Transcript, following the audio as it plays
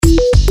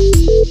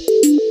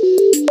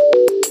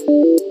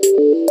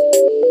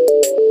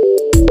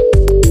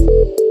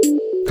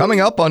Coming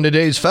up on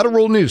today's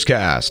Federal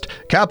Newscast,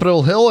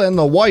 Capitol Hill and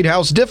the White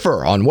House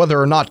differ on whether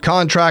or not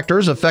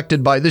contractors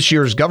affected by this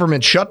year's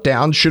government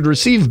shutdown should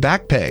receive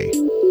back pay.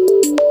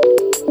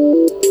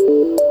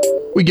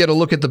 We get a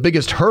look at the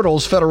biggest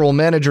hurdles federal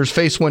managers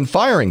face when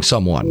firing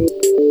someone.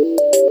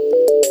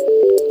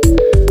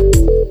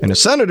 And a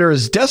senator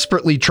is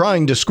desperately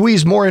trying to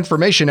squeeze more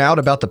information out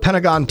about the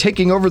Pentagon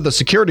taking over the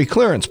security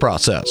clearance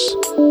process.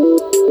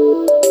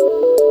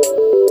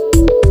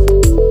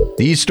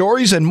 These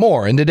stories and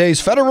more in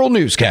today's Federal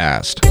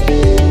Newscast.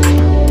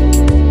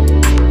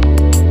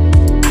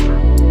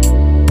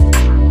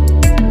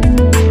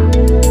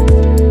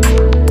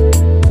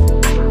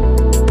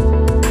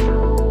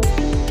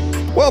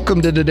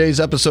 Welcome to today's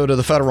episode of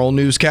the Federal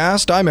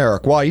Newscast. I'm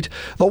Eric White.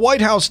 The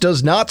White House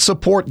does not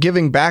support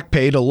giving back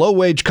pay to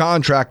low-wage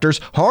contractors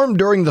harmed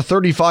during the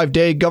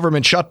 35-day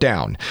government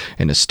shutdown.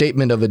 In a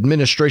statement of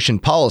administration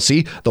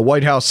policy, the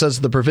White House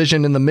says the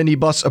provision in the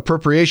minibus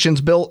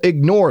appropriations bill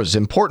ignores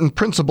important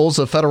principles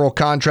of federal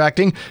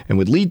contracting and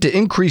would lead to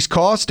increased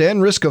cost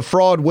and risk of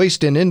fraud,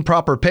 waste, and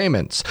improper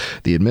payments.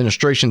 The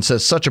administration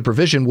says such a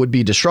provision would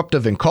be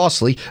disruptive and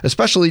costly,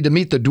 especially to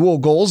meet the dual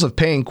goals of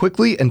paying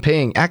quickly and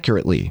paying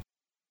accurately.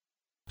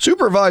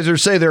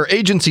 Supervisors say their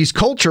agency's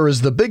culture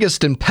is the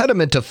biggest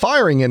impediment to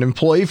firing an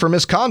employee for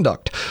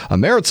misconduct. A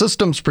Merit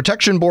Systems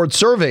Protection Board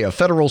survey of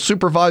federal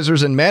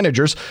supervisors and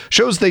managers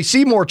shows they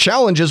see more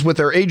challenges with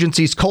their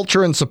agency's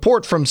culture and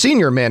support from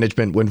senior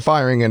management when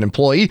firing an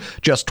employee.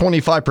 Just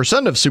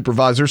 25% of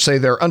supervisors say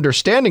their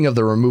understanding of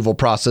the removal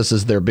process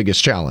is their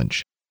biggest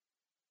challenge.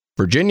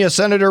 Virginia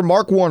Senator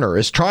Mark Warner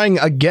is trying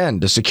again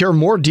to secure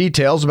more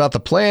details about the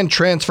planned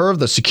transfer of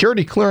the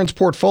security clearance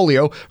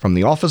portfolio from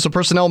the Office of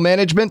Personnel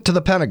Management to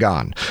the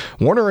Pentagon.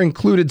 Warner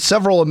included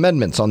several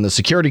amendments on the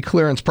security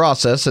clearance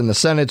process in the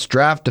Senate's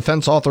draft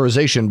defense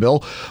authorization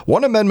bill.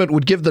 One amendment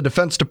would give the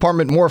Defense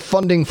Department more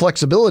funding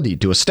flexibility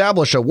to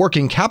establish a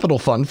working capital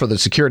fund for the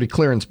security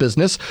clearance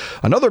business.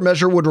 Another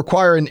measure would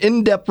require an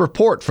in-depth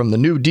report from the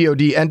new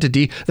DoD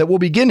entity that will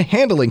begin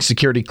handling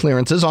security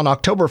clearances on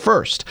October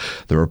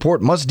 1st. The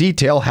report must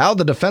detail how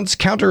the Defense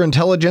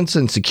Counterintelligence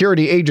and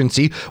Security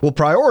Agency will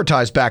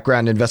prioritize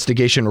background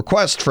investigation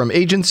requests from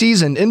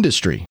agencies and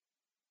industry.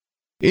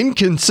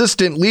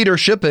 Inconsistent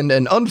leadership and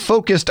an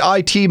unfocused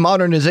IT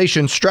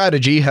modernization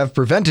strategy have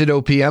prevented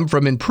OPM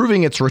from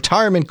improving its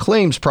retirement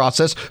claims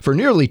process for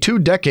nearly 2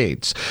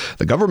 decades.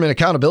 The Government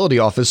Accountability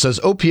Office says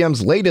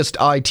OPM's latest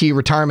IT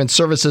retirement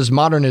services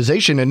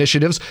modernization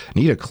initiatives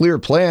need a clear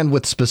plan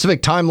with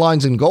specific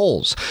timelines and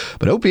goals.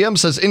 But OPM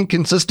says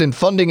inconsistent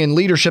funding and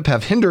leadership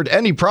have hindered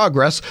any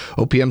progress.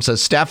 OPM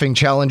says staffing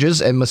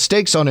challenges and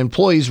mistakes on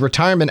employees'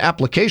 retirement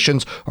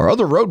applications are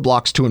other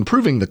roadblocks to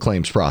improving the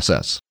claims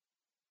process.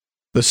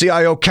 The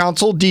CIO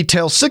Council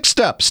details 6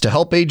 steps to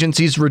help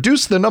agencies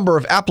reduce the number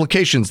of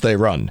applications they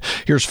run.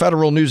 Here's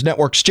Federal News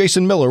Network's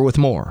Jason Miller with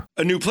more.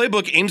 A new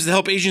playbook aims to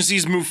help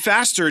agencies move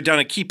faster down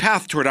a key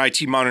path toward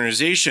IT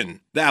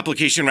modernization. The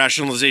Application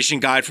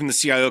Rationalization Guide from the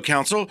CIO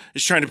Council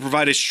is trying to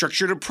provide a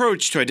structured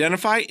approach to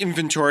identify,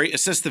 inventory,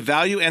 assess the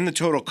value and the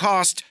total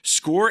cost,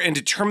 score, and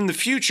determine the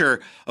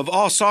future of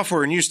all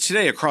software in use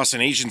today across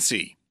an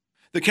agency.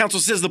 The Council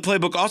says the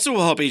playbook also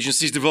will help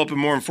agencies develop a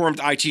more informed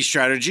IT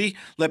strategy,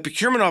 let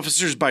procurement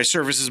officers buy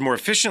services more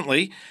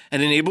efficiently,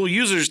 and enable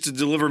users to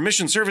deliver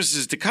mission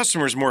services to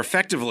customers more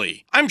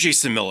effectively. I'm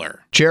Jason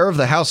Miller. Chair of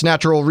the House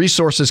Natural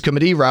Resources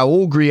Committee,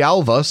 Raul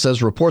Grijalva,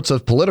 says reports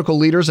of political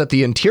leaders at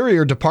the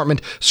Interior Department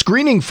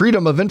screening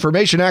Freedom of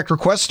Information Act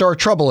requests are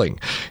troubling.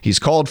 He's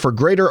called for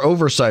greater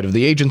oversight of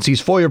the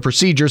agency's FOIA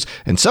procedures,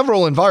 and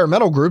several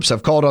environmental groups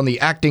have called on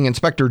the acting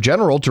inspector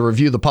general to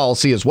review the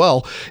policy as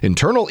well.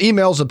 Internal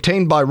emails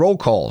obtained by roll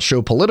call show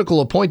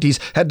political appointees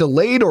had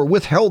delayed or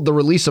withheld the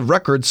release of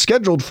records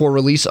scheduled for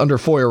release under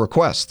FOIA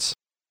requests.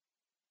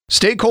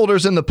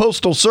 Stakeholders in the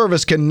Postal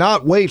Service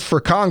cannot wait for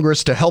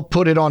Congress to help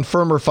put it on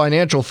firmer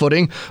financial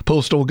footing.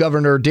 Postal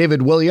Governor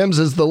David Williams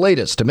is the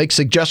latest to make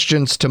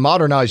suggestions to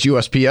modernize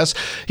USPS.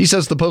 He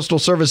says the Postal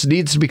Service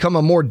needs to become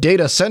a more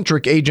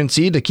data-centric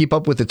agency to keep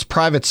up with its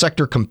private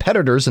sector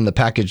competitors in the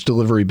package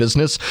delivery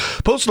business.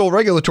 Postal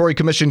Regulatory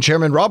Commission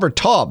Chairman Robert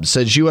Taub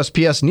says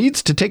USPS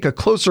needs to take a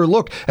closer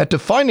look at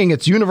defining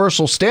its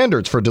universal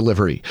standards for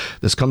delivery.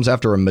 This comes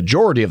after a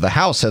majority of the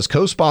House has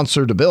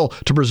co-sponsored a bill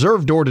to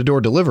preserve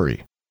door-to-door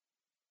delivery.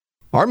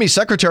 Army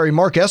Secretary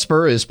Mark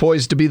Esper is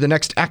poised to be the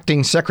next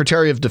acting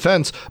Secretary of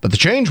Defense, but the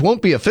change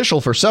won't be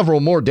official for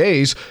several more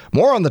days.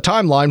 More on the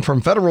timeline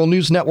from Federal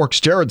News Network's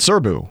Jared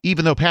Serbu.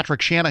 Even though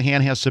Patrick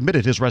Shanahan has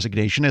submitted his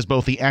resignation as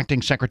both the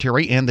acting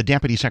Secretary and the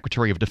Deputy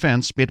Secretary of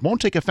Defense, it won't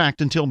take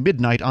effect until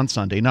midnight on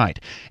Sunday night.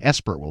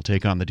 Esper will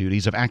take on the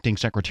duties of acting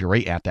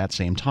Secretary at that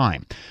same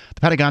time.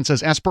 The Pentagon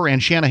says Esper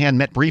and Shanahan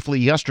met briefly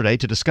yesterday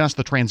to discuss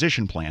the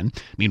transition plan.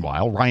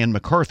 Meanwhile, Ryan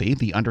McCarthy,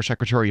 the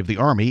Undersecretary of the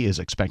Army, is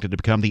expected to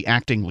become the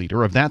acting leader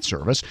Commander of that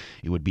service.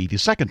 It would be the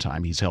second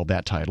time he's held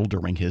that title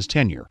during his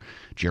tenure.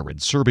 Jared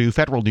Serbu,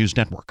 Federal News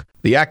Network.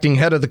 The acting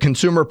head of the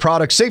Consumer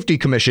Product Safety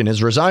Commission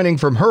is resigning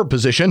from her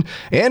position.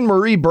 Anne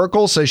Marie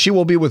Burkle says she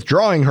will be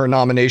withdrawing her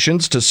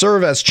nominations to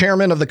serve as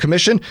chairman of the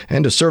commission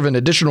and to serve an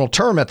additional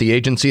term at the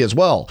agency as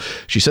well.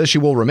 She says she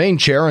will remain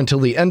chair until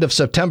the end of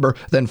September,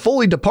 then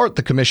fully depart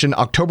the commission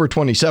October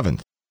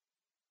 27th.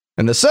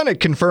 And the Senate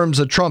confirms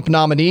a Trump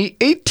nominee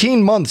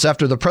 18 months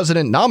after the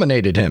president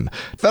nominated him.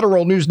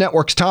 Federal News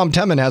Network's Tom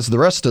Temin has the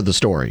rest of the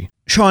story.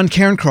 Sean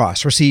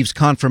Cairncross receives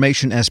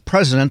confirmation as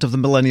president of the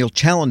Millennial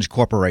Challenge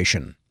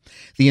Corporation.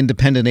 The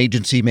independent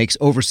agency makes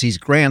overseas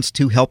grants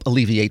to help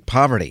alleviate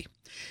poverty.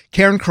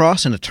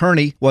 Cairncross, an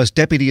attorney, was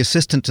deputy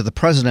assistant to the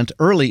president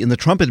early in the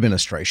Trump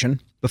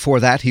administration. Before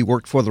that, he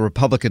worked for the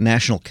Republican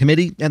National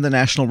Committee and the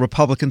National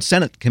Republican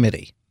Senate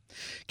Committee.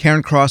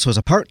 Cairncross was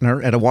a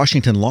partner at a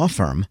Washington law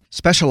firm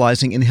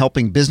specializing in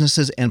helping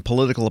businesses and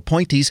political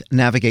appointees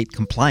navigate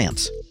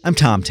compliance. I'm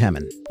Tom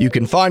Temin. You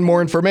can find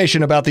more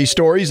information about these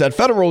stories at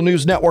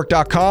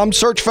federalnewsnetwork.com.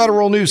 Search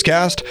Federal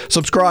Newscast,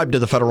 subscribe to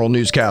the Federal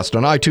Newscast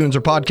on iTunes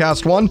or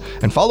Podcast One,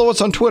 and follow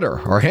us on Twitter.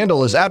 Our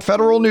handle is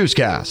 @Federal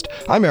Newscast.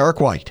 I'm Eric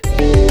White.